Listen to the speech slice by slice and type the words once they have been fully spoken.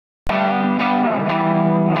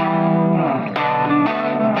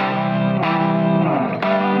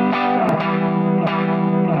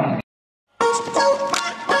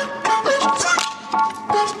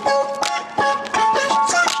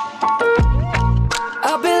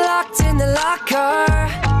car.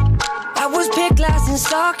 I was picked last in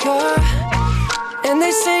soccer, and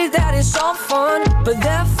they say that it's all fun, but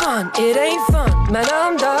that fun, it ain't fun. Man,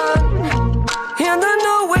 I'm done, and I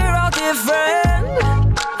know we're all different.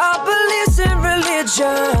 Our beliefs in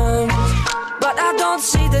religion, but I don't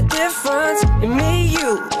see the difference in me,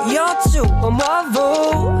 you, you're two, or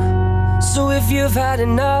mahu. So if you've had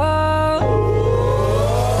enough,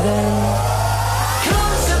 then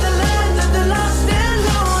come to the land of the lost and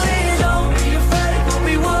lonely. Don't be afraid, we'll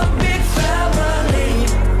be one big family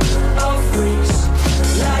of freaks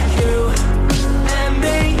like you and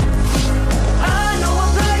me. I know a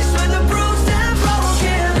place where the bruised and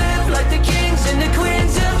broken live like the kings and the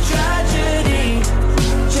queens of tragedy.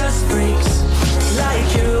 Just freaks like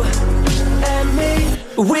you and me.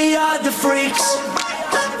 We are the freaks.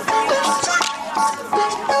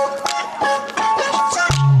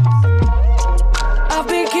 I've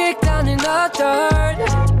been kicked down in the dirt.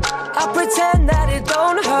 I pretend that it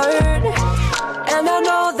don't hurt, and I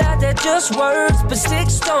know that they're just words, but stick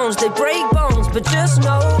stones, they break bones. But just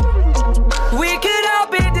know we could all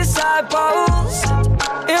be disciples,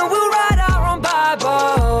 and we'll write our own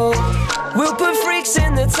Bible. We'll put freaks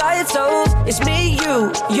in the titles. It's me,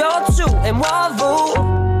 you, you're two, and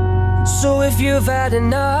mahu. So if you've had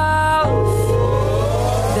enough,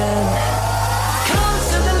 then come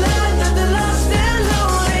to the land of the lost and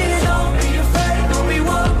lonely. Don't be afraid, we'll be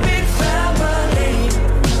one big family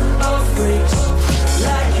of freaks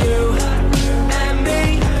like you and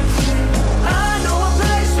me. I know a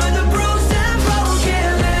place where the bruised and broken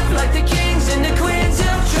live like the kings and the queens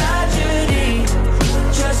of tragedy.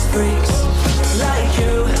 Just freaks like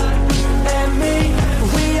you and me.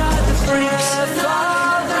 We are the freaks.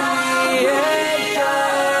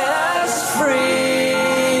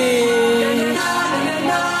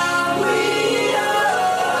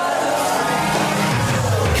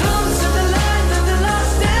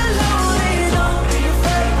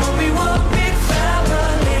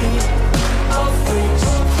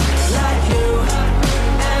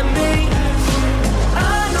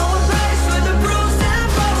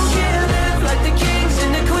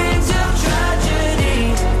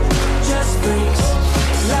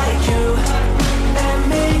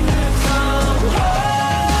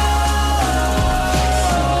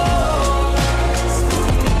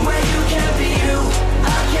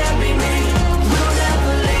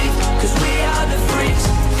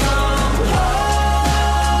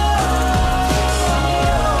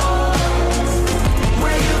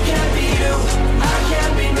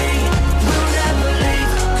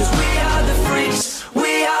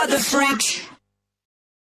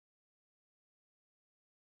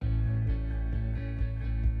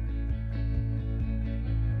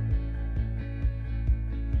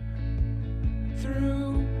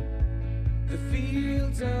 Through the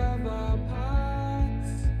fields of our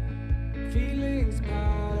paths, feelings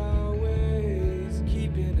part our ways,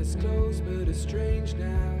 keeping us close but estranged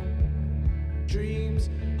now. Dreams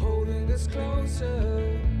holding us closer.